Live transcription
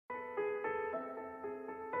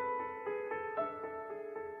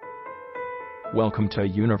Welcome to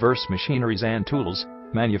Universe Machineries and Tools,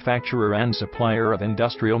 manufacturer and supplier of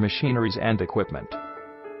industrial machineries and equipment.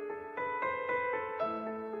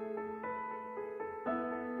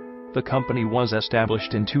 The company was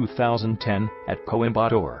established in 2010 at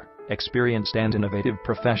Coimbatore. Experienced and innovative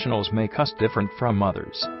professionals make us different from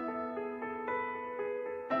others.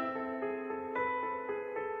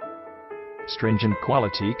 Stringent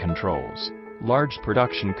quality controls, large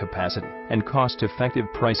production capacity, and cost-effective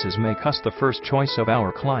prices make us the first choice of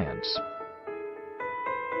our clients.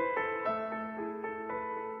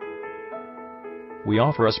 We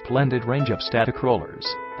offer a splendid range of static rollers,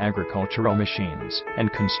 agricultural machines,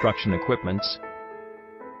 and construction equipments.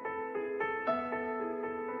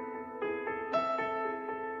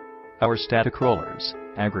 Our static rollers,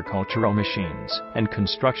 agricultural machines, and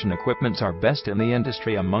construction equipments are best in the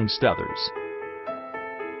industry amongst others.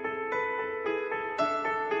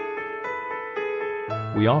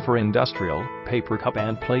 We offer industrial, paper cup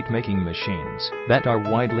and plate making machines that are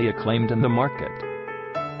widely acclaimed in the market.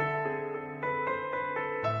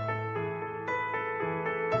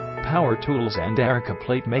 Power tools and Arica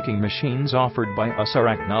plate making machines offered by us are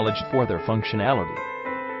acknowledged for their functionality.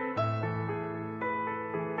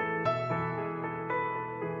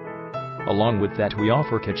 Along with that, we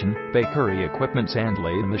offer kitchen, bakery equipments and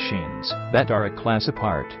lathe machines that are a class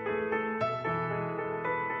apart.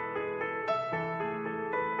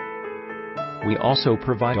 We also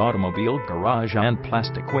provide automobile garage and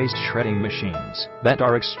plastic waste shredding machines that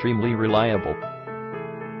are extremely reliable.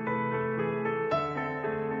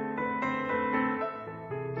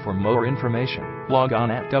 For more information, log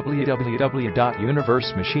on at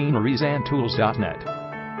www.universemachineriesandtools.net.